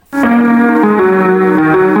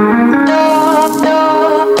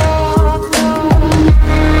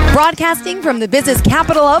Broadcasting from the business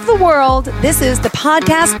capital of the world, this is the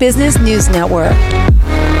Podcast Business News Network.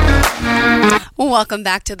 Welcome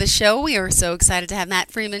back to the show. We are so excited to have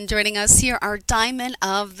Matt Freeman joining us here, our Diamond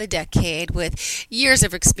of the Decade, with years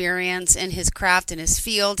of experience in his craft and his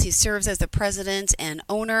field. He serves as the president and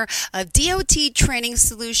owner of DOT Training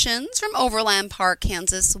Solutions from Overland Park,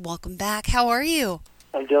 Kansas. Welcome back. How are you?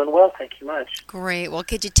 I'm doing well, thank you much. Great. Well,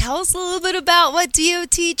 could you tell us a little bit about what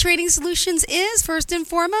DOT Training Solutions is, first and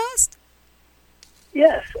foremost?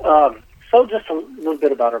 Yes. So just a little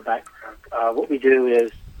bit about our background. What we do is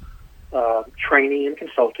training and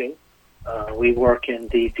consulting. We work in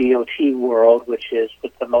the DOT world, which is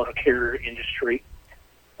with the motor carrier industry,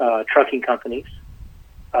 trucking companies,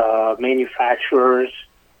 manufacturers,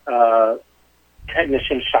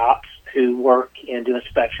 technician shops who work and do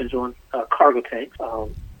inspections on cargo tanks.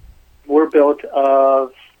 We're built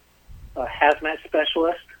of hazmat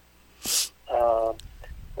specialists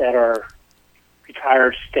that are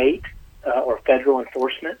retired state or federal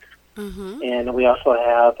enforcement. Mm-hmm. And we also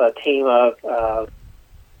have a team of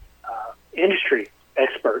industry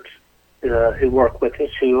experts who work with us,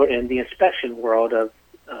 who are in the inspection world of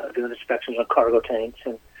doing inspections on cargo tanks,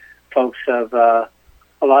 and folks of a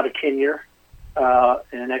lot of tenure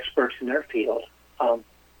and experts in their field.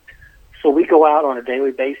 So we go out on a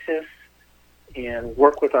daily basis and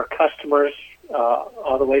work with our customers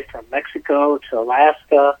all the way from Mexico to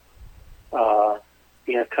Alaska.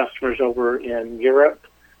 We have customers over in Europe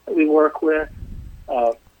that we work with.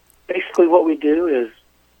 Basically what we do is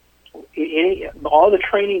all the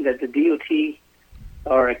training that the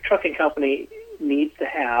DOT or a trucking company needs to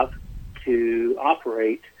have to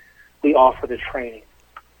operate, we offer the training.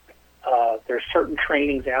 There's certain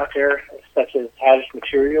trainings out there, such as hazardous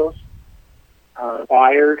materials,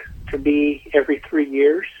 required to be every 3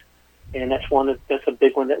 years, and that's a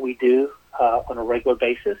big one that we do on a regular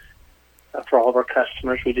basis for all of our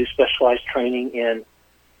customers. We do specialized training in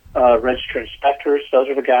registered inspectors. Those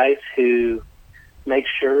are the guys who make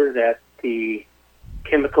sure that the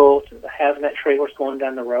chemicals, the hazmat trailers going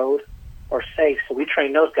down the road are safe. So we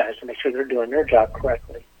train those guys to make sure they're doing their job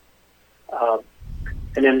correctly.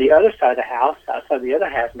 And then the other side of the house, outside the other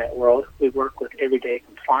hazmat world, we work with everyday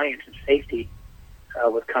compliance and safety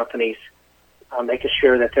with companies, making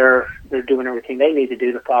sure that they're doing everything they need to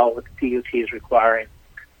do to follow what the DOT is requiring.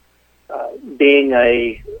 Being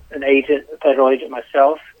an agent, a federal agent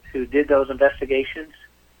myself, who did those investigations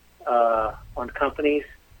on companies,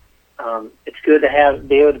 it's good to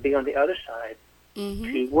be able to be on the other side,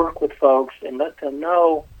 mm-hmm. to work with folks and let them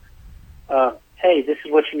know, hey, this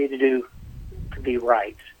is what you need to do to be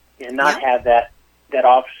right, and not have that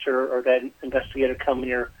officer or that investigator come in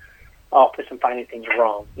your office and finding things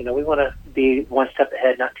wrong. We want to be one step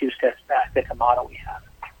ahead, not two steps back. That's a motto we have.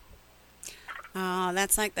 Oh,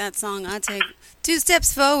 that's like that song, I take 2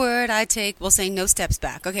 steps forward, we'll say no steps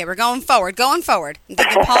back. Okay, we're going forward. I'm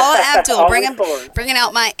thinking Paula Abdul, bringing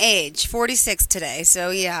out my age, 46 today. So,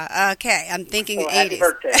 yeah, okay, I'm thinking 80s. Happy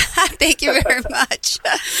birthday. Thank you very much.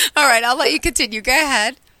 All right, I'll let you continue. Go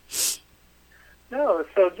ahead. No,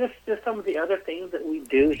 so just some of the other things that we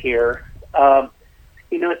do here.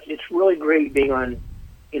 It's really great being on,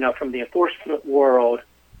 from the enforcement world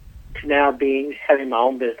to now having my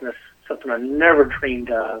own business, something I never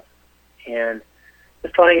dreamed of. And the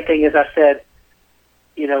funny thing is, I said,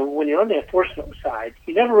 when you're on the enforcement side,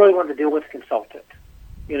 you never really want to deal with a consultant.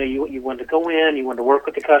 You wanted to go in, you wanted to work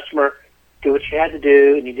with the customer, do what you had to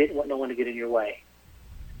do, and you didn't want no one to get in your way.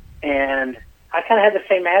 And I kind of had the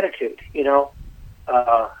same attitude,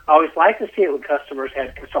 I always like to see it when customers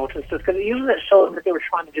had consultants, because usually that shows that they were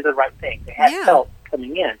trying to do the right thing. They had help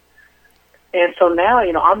coming in. And so now,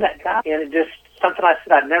 I'm that guy, and it just something I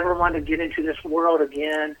said I never wanted to get into this world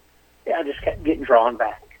again. I just kept getting drawn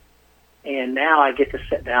back. And now I get to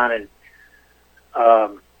sit down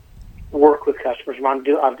and work with customers. I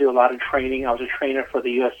do a lot of training. I was a trainer for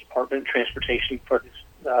the U.S. Department of Transportation for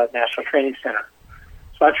this National Training Center.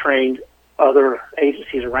 So I trained other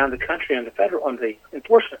agencies around the country on the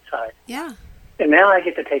enforcement side. Yeah. And now I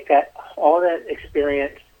get to take all that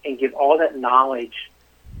experience and give all that knowledge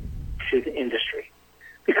to the industry,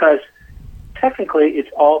 because technically it's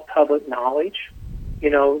all public knowledge.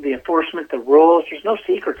 The enforcement, the rules, there's no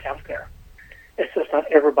secrets out there. It's just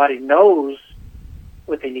not everybody knows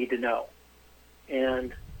what they need to know.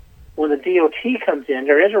 And when the DOT comes in,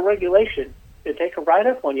 there is a regulation. They take a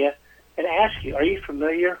write-up on you and ask you, are you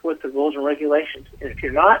familiar with the rules and regulations? And if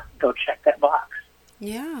you're not, go check that box.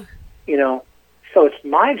 Yeah. So it's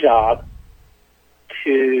my job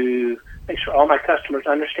to make sure all my customers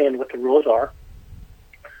understand what the rules are,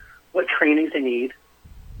 what trainings they need,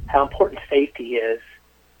 how important safety is,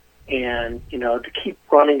 and, to keep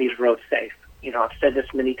running these roads safe. I've said this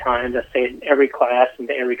many times. I say it in every class and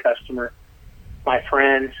to every customer. My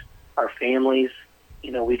friends, our families,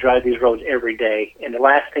 we drive these roads every day, and the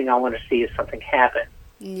last thing I want to see is something happen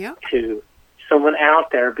to someone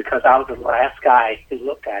out there because I was the last guy who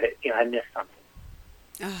looked at it. I missed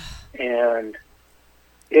something. And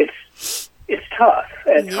it's tough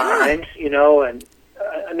at times, and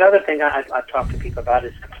another thing I've talked to people about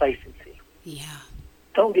is complacency. Yeah.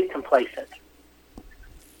 Don't get complacent.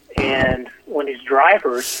 And when these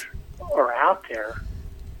drivers are out there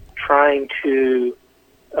trying to,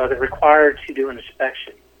 they're required to do an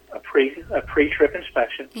inspection, a pre-trip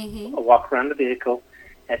inspection, a walk around the vehicle.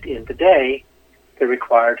 At the end of the day, they're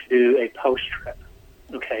required to do a post-trip.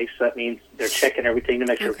 Okay, so that means they're checking everything to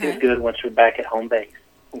make sure everything's good once they're back at home base.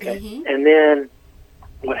 Okay, and then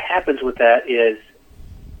what happens with that is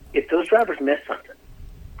if those drivers miss something,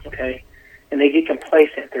 okay, and they get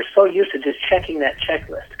complacent, they're so used to just checking that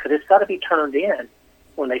checklist because it's got to be turned in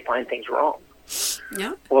when they find things wrong.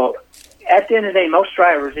 Yeah. Well, at the end of the day, most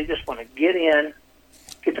drivers, they just want to get in,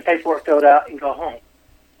 get the paperwork filled out, and go home,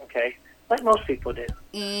 okay, like most people do.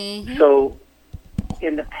 So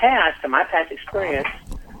in the past, in my past experience,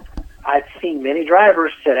 I've seen many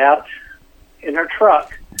drivers sit out in their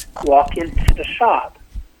truck, walk into the shop,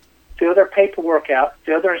 fill their paperwork out,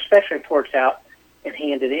 fill their inspection reports out, and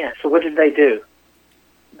hand it in. So what did they do?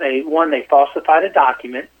 They falsified a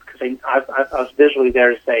document because I was visually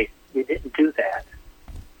there to say, you didn't do that.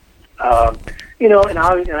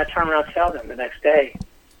 And I turn around and tell them the next day,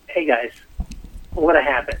 hey guys, what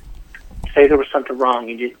happened? Say there was something wrong,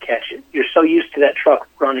 you didn't catch it. You're so used to that truck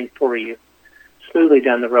running for you smoothly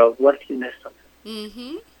down the road. What if you missed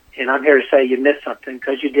something? And I'm here to say you missed something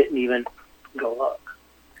because you didn't even go look.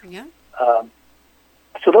 Yeah.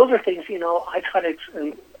 So those are things, I try to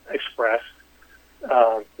express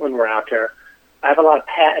when we're out there. I have a lot of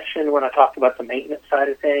passion when I talk about the maintenance side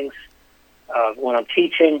of things. When I'm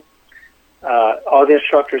teaching, all the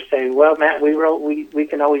instructors say, well, Matt, we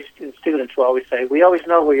can always, and students will always say, we always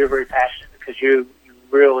know where you're very passionate because you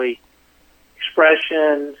really,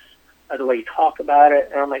 expressions, the way you talk about it.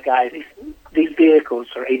 And I'm like, guys, these vehicles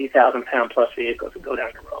are 80,000-pound plus vehicles that go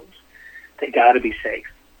down the roads. They got to be safe.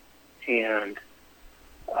 And,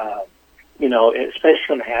 especially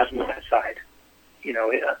on the hazmat side,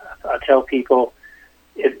 I tell people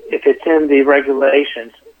if it's in the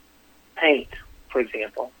regulations, paint, for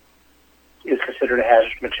example, is considered a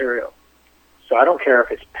hazardous material. So I don't care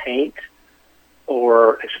if it's paint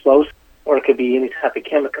or explosive, or it could be any type of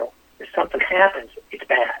chemical. If something happens, it's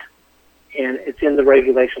bad. And it's in the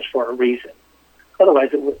regulations for a reason. Otherwise,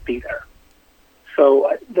 it wouldn't be there.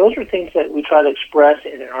 So those are things that we try to express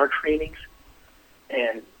in our trainings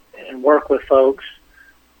and work with folks.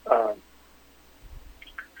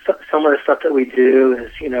 Some of the stuff that we do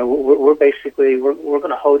is, we're going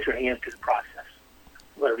to hold your hand through the process.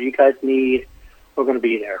 Whatever you guys need, we're going to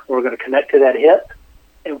be there. We're going to connect to that hip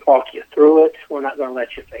and walk you through it. We're not going to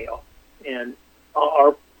let you fail. And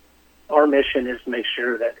our mission is to make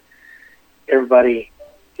sure that everybody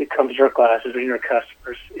who comes to our classes or your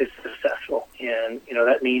customers is successful. And,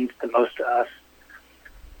 that means the most to us.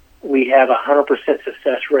 We have a 100%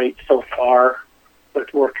 success rate so far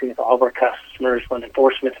with working with all of our customers. When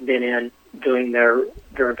enforcement's been in doing their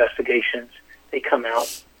investigations, they come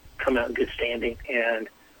out in good standing. And,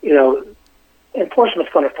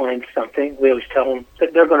 enforcement's going to find something. We always tell them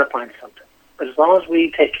that they're going to find something. But as long as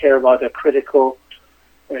we take care of all the critical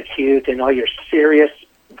and acute and all your serious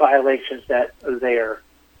violations that are there,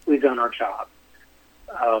 we've done our job.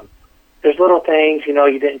 There's little things,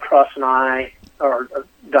 you didn't cross an I or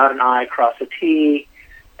dot an I, cross a T.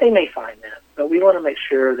 They may find that. But we want to make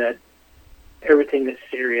sure that everything that's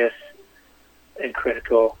serious and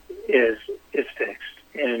critical is fixed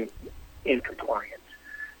and in compliance.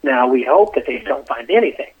 Now, we hope that they don't find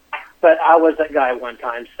anything. But I was that guy one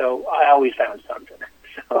time, so I always found something.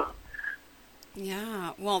 So.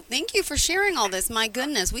 Yeah. Well, thank you for sharing all this. My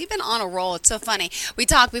goodness, we've been on a roll. It's so funny. We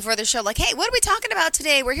talked before the show, like, hey, what are we talking about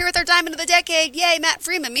today? We're here with our Diamond of the Decade. Yay, Matt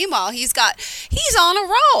Freeman. Meanwhile, he's on a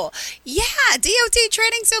roll. Yeah, DOT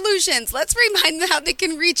Training Solutions. Let's remind them how they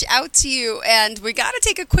can reach out to you. And we got to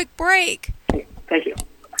take a quick break. Thank you.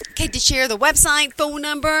 Okay, to share the website, phone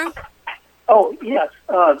number. Oh, yes.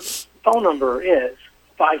 Phone number is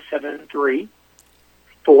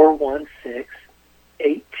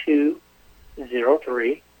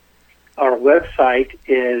 573-416-8203. Our website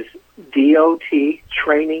is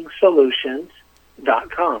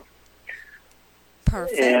dottrainingsolutions.com.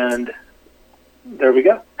 Perfect. And there we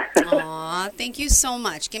go. Aw, thank you so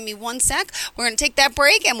much. Give me 1 sec. We're going to take that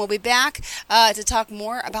break, and we'll be back to talk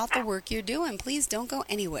more about the work you're doing. Please don't go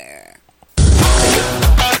anywhere.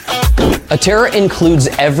 Atera includes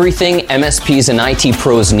everything MSPs and IT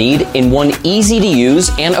pros need in one easy-to-use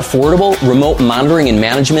and affordable remote monitoring and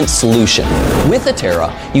management solution. With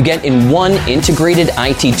Atera, you get in one integrated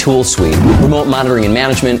IT tool suite, remote monitoring and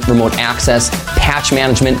management, remote access, patch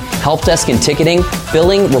management, help desk and ticketing,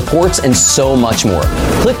 billing, reports, and so much more.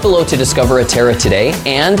 Click below to discover Atera today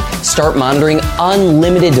and start monitoring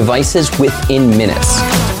unlimited devices within minutes.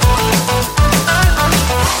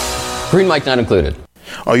 Green mic not included.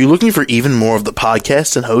 Are you looking for even more of the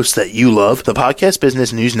podcasts and hosts that you love? The Podcast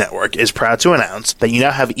Business News Network is proud to announce that you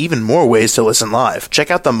now have even more ways to listen live.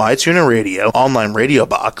 Check out the MyTuner Radio, online radio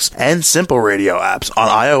box, and Simple Radio apps on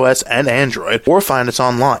iOS and Android, or find us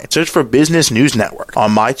online. Search for Business News Network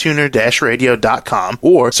on mytuner-radio.com,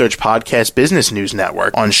 or search Podcast Business News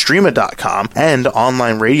Network on streama.com and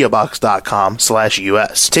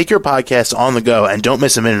onlineradiobox.com/US. Take your podcast on the go and don't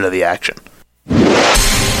miss a minute of the action.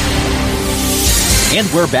 And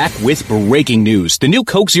we're back with breaking news. The new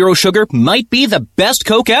Coke Zero Sugar might be the best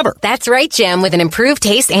Coke ever. That's right, Jim. With an improved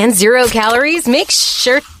taste and 0 calories, make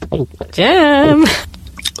sure... Jim.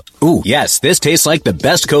 Ooh, yes, this tastes like the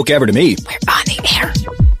best Coke ever to me. We're on the air.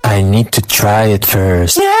 I need to try it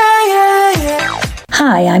first.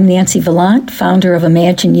 Hi, I'm Nancy Vallant, founder of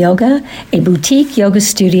Imagine Yoga, a boutique yoga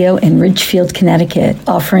studio in Ridgefield, Connecticut,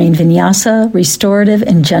 offering vinyasa, restorative,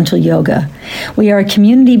 and gentle yoga. We are a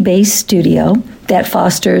community-based studio that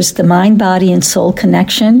fosters the mind, body, and soul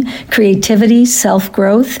connection, creativity,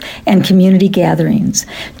 self-growth, and community gatherings.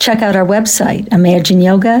 Check out our website,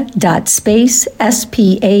 imagineyoga.space,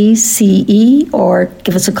 SPACE, or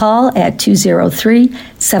give us a call at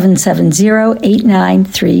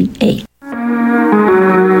 203-770-8938.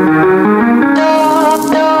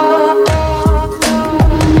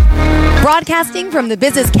 Broadcasting from the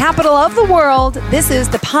business capital of the world, this is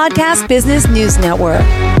the Podcast Business News Network.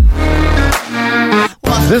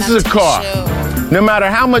 This is a car. No matter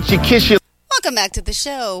how much you kiss your... Welcome back to the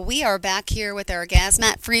show. We are back here with our guest,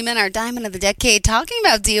 Matt Freeman, our Diamond of the Decade, talking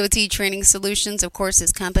about DOT Training Solutions, of course,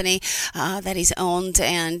 his company that he's owned.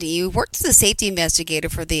 And you worked as a safety investigator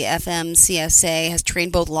for the FMCSA, has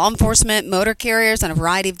trained both law enforcement, motor carriers on a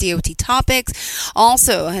variety of DOT topics,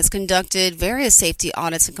 also has conducted various safety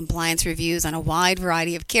audits and compliance reviews on a wide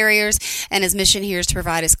variety of carriers. And his mission here is to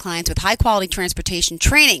provide his clients with high-quality transportation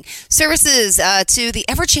training services to the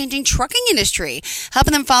ever-changing trucking industry,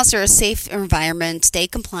 helping them foster a safe environment, stay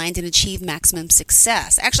compliant, and achieve maximum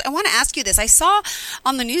success. Actually, I want to ask you this. I saw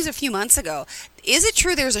on the news a few months ago, is it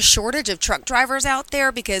true there's a shortage of truck drivers out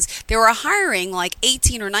there because they were hiring like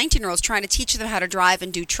 18 or 19-year-olds trying to teach them how to drive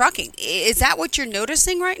and do trucking? Is that what you're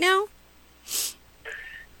noticing right now?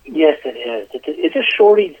 Yes, it is. It's a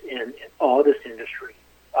shortage in all this industry.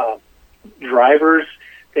 Drivers,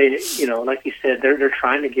 they, like you said, they're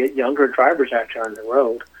trying to get younger drivers out there on the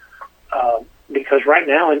road. Because right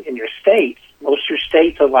now in your states, most of your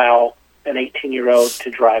states allow an 18-year-old to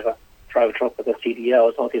drive a truck with a CDL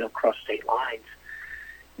as long as they don't cross state lines.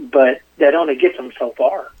 But that only gets them so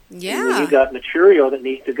far. Yeah. And when you've got material that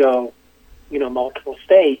needs to go, multiple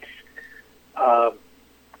states,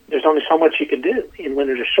 there's only so much you can do. And when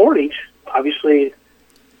there's a shortage, obviously,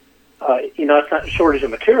 it's not a shortage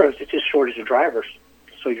of materials, it's just shortage of drivers.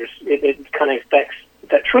 So it kind of affects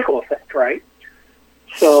that trickle effect, right?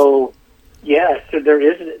 So... yes, there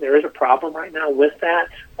is a problem right now with that.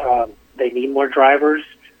 They need more drivers.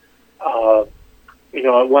 At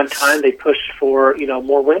one time they pushed for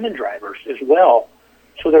more women drivers as well.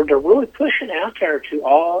 So they're really pushing out there to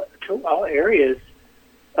all areas.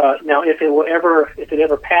 Now, if it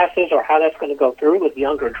ever passes or how that's going to go through with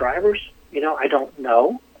younger drivers, I don't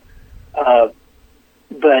know.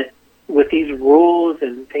 But with these rules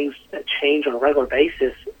and things that change on a regular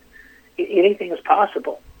basis, anything is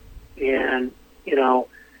possible. And,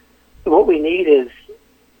 what we need is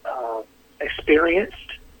experienced,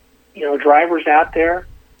 drivers out there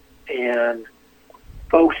and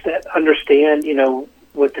folks that understand,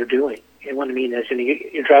 what they're doing. And what I mean is,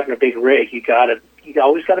 you're driving a big rig, you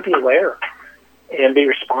always got to be aware and be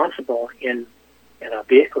responsible in a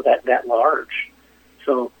vehicle that large.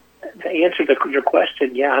 So to answer your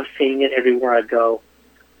question, yeah, I'm seeing it everywhere I go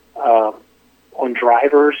on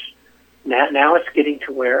drivers. Now it's getting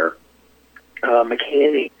to where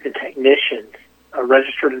mechanics and technicians,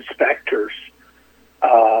 registered inspectors,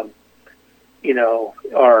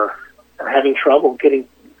 are having trouble getting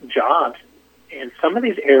jobs. And some of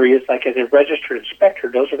these areas, like as a registered inspector,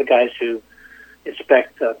 those are the guys who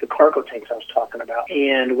inspect the cargo tanks I was talking about.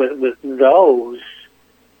 And with those,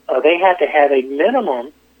 they have to have a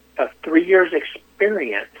minimum of 3 years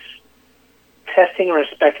experience testing or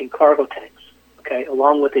inspecting cargo tanks, okay,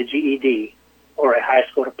 along with a GED or a high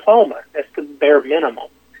school diploma. That's the bare minimum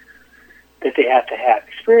that they have to have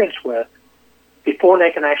experience with before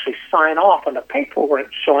they can actually sign off on the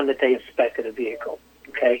paperwork showing that they inspected a vehicle,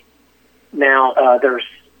 okay? Now,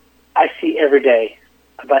 I see every day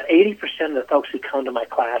about 80% of the folks who come to my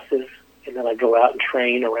classes and then I go out and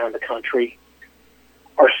train around the country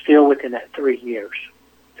are still within that 3 years.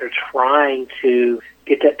 They're trying to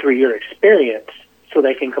get that 3-year experience so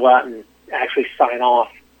they can go out and actually sign off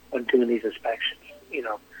on doing these inspections.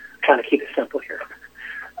 Trying to keep it simple here.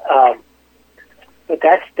 But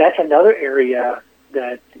that's another area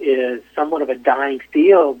that is somewhat of a dying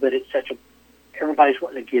field, but it's everybody's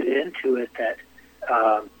wanting to get into it that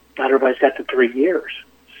not everybody's got the 3 years.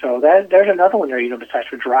 So there's another one there, besides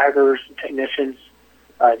for drivers, technicians,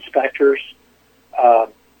 inspectors.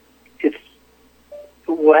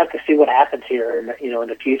 We'll have to see what happens here, in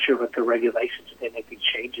the future with the regulations. If they make these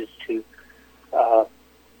changes to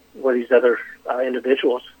where these other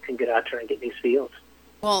individuals can get out there and get these fields.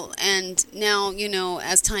 Well, and now,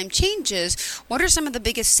 as time changes, what are some of the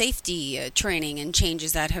biggest safety training and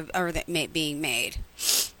changes that being made?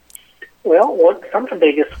 Well, some of the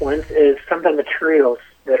biggest ones is some of the materials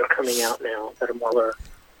that are coming out now that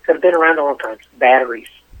have been around a long time. Batteries,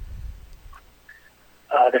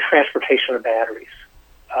 the transportation of batteries.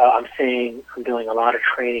 I'm doing a lot of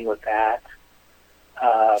training with that,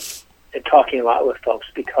 and talking a lot with folks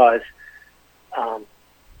because,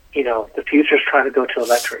 the future is trying to go to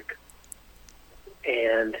electric.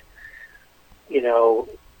 And,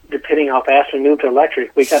 depending how fast we move to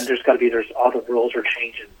electric, all the rules are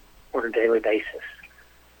changing on a daily basis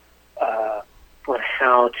on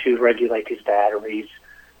how to regulate these batteries.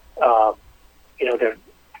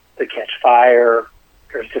 They catch fire.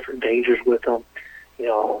 There's different dangers with them.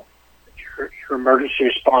 Your emergency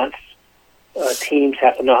response teams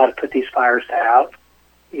have to know how to put these fires out,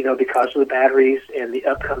 because of the batteries and the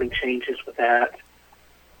upcoming changes with that.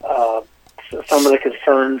 So some of the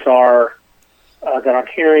concerns are that I'm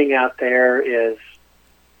hearing out there is,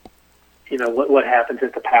 what happens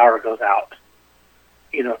if the power goes out,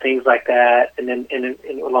 things like that, and then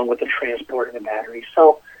along with the transporting the batteries.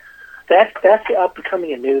 So that's the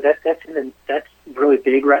upcoming and new. That's really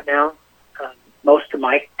big right now. Most of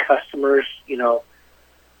my customers,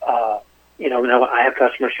 I have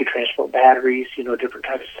customers who transport batteries, different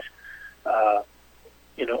types of,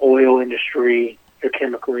 oil industry, or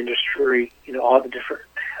chemical industry, all the different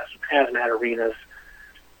hazmat arenas.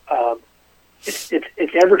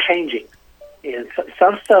 It's ever changing, and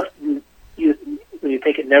some stuff when you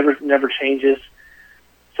think it never changes,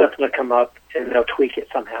 something will come up and they'll tweak it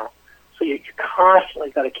somehow. So you constantly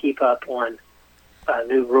got to keep up on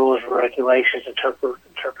new rules, regulations,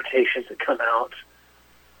 interpretations that come out.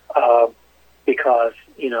 Because,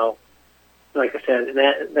 like I said, and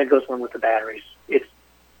that goes on with the batteries. It's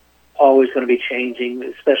always going to be changing,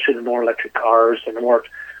 especially the more electric cars and the more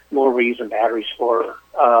we're using batteries for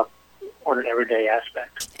on an everyday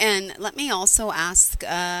aspect. And let me also ask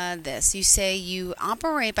this. You say you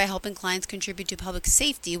operate by helping clients contribute to public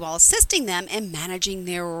safety while assisting them in managing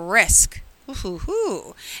their risk.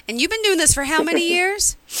 Ooh. And you've been doing this for how many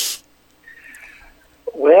years?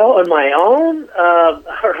 Well, on my own,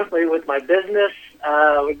 with my business,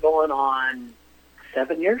 we're going on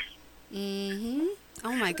 7 years. Mm-hmm.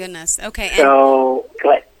 Oh, my goodness. Okay. So,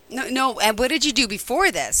 go ahead. No. And what did you do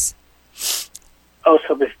before this? Oh,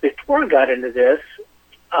 so before I got into this,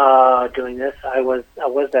 doing this, I was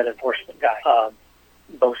that enforcement guy,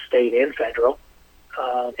 both state and federal.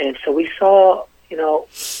 And so we saw, that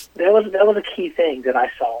was a key thing that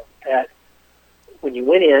I saw, that when you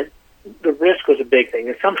went in, the risk was a big thing.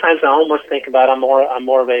 And sometimes I almost think about I'm more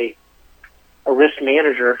of a risk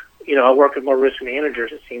manager. I work with more risk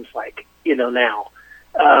managers, it seems like, now.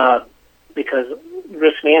 Because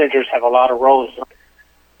risk managers have a lot of roles,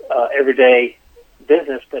 everyday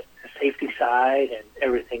business, but the safety side and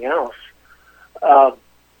everything else. As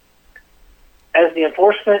the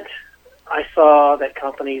enforcement, I saw that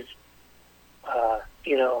companies,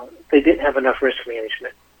 they didn't have enough risk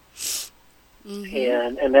management.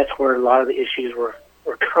 Mm-hmm. And that's where a lot of the issues were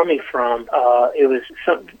coming from. It was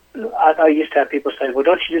I used to have people say, well,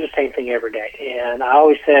 don't you do the same thing every day? And I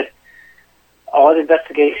always said, all the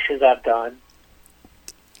investigations I've done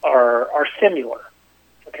are similar.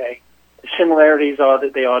 Okay, the similarities are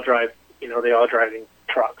that they all drive, they all driving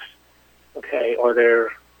trucks. Okay, or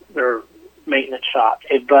they're maintenance shops.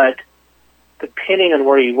 But depending on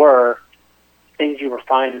where you were, things you were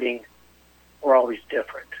finding were always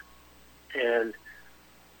different. And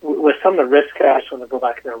with some of the risk guys, when I go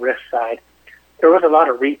back to the risk side, there was a lot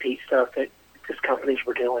of repeat stuff that just companies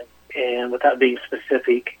were doing, and without being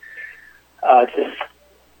specific,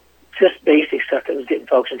 just basic stuff that was getting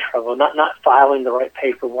folks in trouble. Not filing the right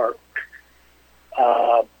paperwork,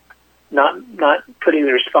 not putting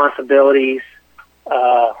the responsibilities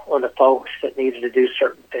on the folks that needed to do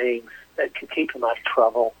certain things that could keep them out of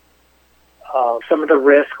trouble. Some of the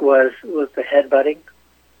risk was the headbutting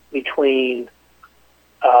between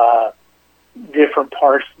different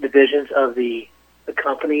divisions of the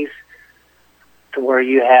companies, to where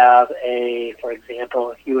you have for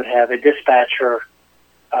example, you would have a dispatcher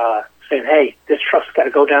saying, "Hey, this truck's got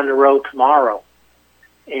to go down the road tomorrow,"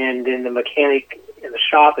 and then the mechanic in the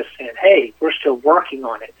shop is saying, "Hey, we're still working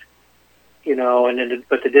on it," and then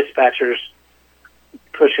but the dispatcher's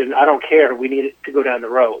pushing, "I don't care, we need it to go down the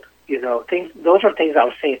road." Those are things I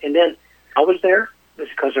was seeing, and then I was there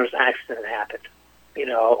because there was an accident that happened,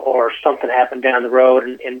 or something happened down the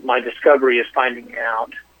road, and my discovery is finding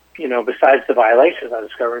out, besides the violations I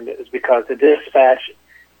discovered, it was because the dispatch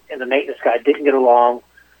and the maintenance guy didn't get along.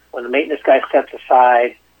 When the maintenance guy steps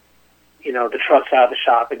aside, the truck's out of the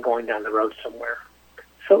shop and going down the road somewhere.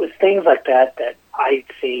 So it was things like that I'd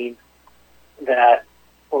seen that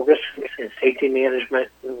were risk and safety management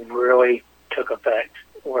really took effect,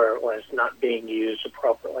 where it was not being used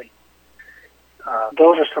appropriately.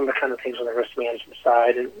 Those are some of the kind of things on the risk management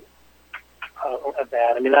side and of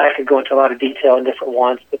that. I mean, I could go into a lot of detail in different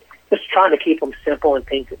ones, but just trying to keep them simple and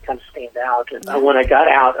things that kind of stand out. And when I got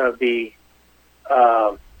out of the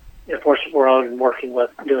enforcement world and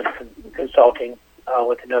doing some consulting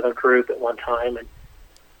with another group at one time, and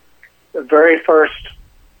the very first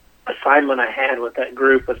assignment I had with that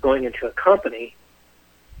group was going into a company,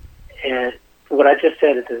 and what I just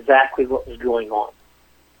said is exactly what was going on.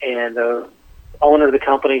 And the owner of the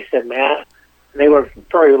company said, "Matt," and they were a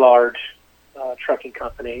very large trucking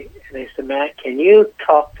company, and they said, "Matt, can you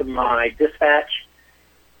talk to my dispatch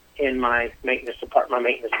and my maintenance department, my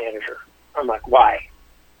maintenance manager?" I'm like, "Why?"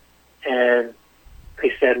 And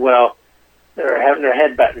they said, "Well, they're having their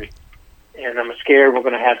head button, and I'm scared we're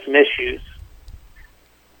going to have some issues."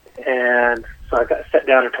 And so I got sat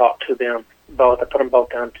down and talked to them both. I put them both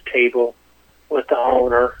down at the table with the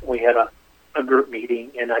owner. We had a group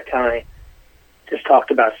meeting, and I kind of just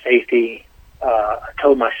talked about safety. I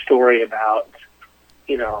told my story about,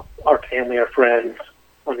 our family, our friends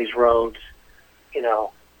on these roads.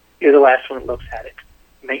 You're the last one that looks at it.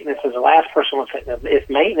 Maintenance is the last person looks at it. If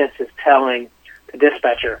maintenance is telling the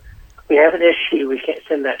dispatcher, "We have an issue, we can't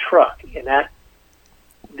send that truck," and that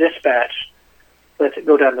dispatch lets it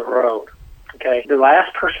go down the road, okay? The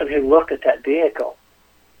last person who looked at that vehicle,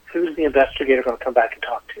 who's the investigator going to come back and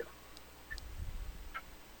talk to?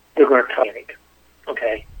 They're going to panic,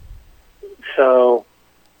 okay? So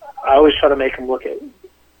I always try to make them look at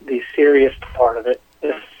the serious part of it,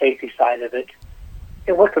 the safety side of it,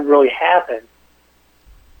 and what could really happen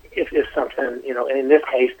if something, and in this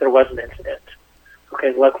case, there was an incident.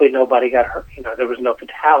 Okay, luckily nobody got hurt. There was no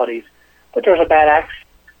fatalities, but there was a bad accident.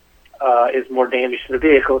 Is more damage to the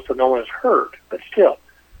vehicle, so no one is hurt. But still,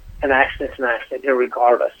 an accident's an accident,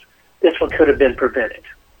 irregardless. This one could have been prevented.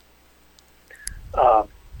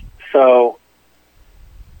 So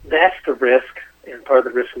that's the risk and part of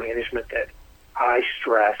the risk management that I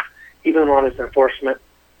stress. Even when I was in enforcement,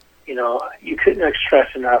 you couldn't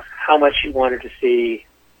stress enough how much you wanted to see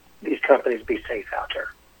these companies be safe out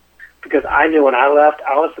there. Because I knew when I left,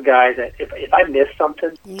 I was the guy that if I missed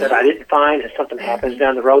something that I didn't find and something happens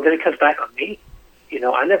down the road, then it comes back on me.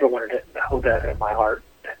 I never wanted to hold that in my heart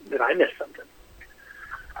that I missed something.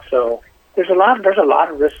 So there's a lot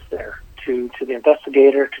of risk there to the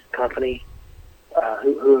investigator, to the company,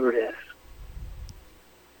 whoever it is.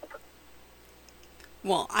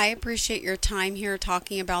 Well, I appreciate your time here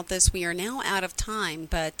talking about this. We are now out of time,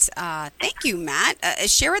 but thank you, Matt.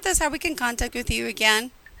 Share with us how we can contact with you again.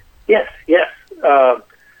 Yes. I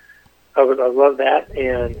would love that.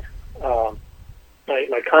 And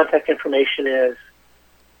my contact information is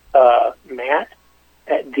Matt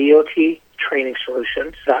at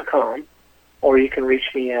dottrainingsolutions.com, or you can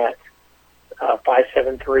reach me at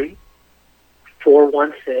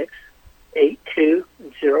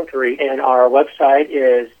 573-416-8203, and our website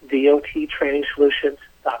is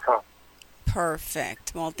dottrainingsolutions.com.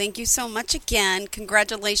 Perfect. Well, thank you so much again.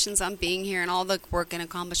 Congratulations on being here and all the work and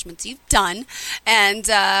accomplishments you've done. And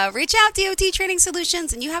reach out, DOT Training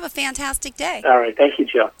Solutions, and you have a fantastic day. All right. Thank you,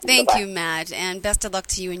 Jill. Thank Bye-bye. you, Matt. And best of luck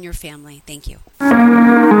to you and your family. Thank you.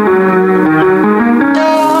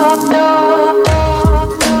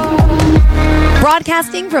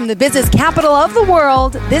 Broadcasting from the business capital of the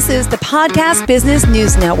world, this is the Podcast Business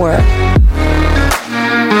News Network.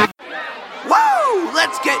 Woo!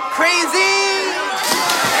 Let's get crazy!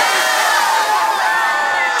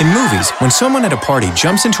 In movies, when someone at a party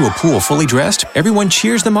jumps into a pool fully dressed, everyone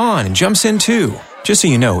cheers them on and jumps in too. Just so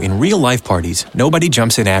you know, in real-life parties, nobody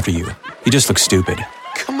jumps in after you. You just look stupid.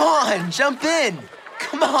 Come on, jump in!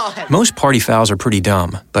 Come on! Most party fouls are pretty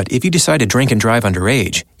dumb, but if you decide to drink and drive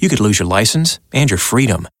underage, you could lose your license and your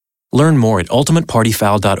freedom. Learn more at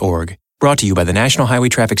ultimatepartyfoul.org. Brought to you by the National Highway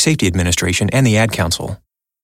Traffic Safety Administration and the Ad Council.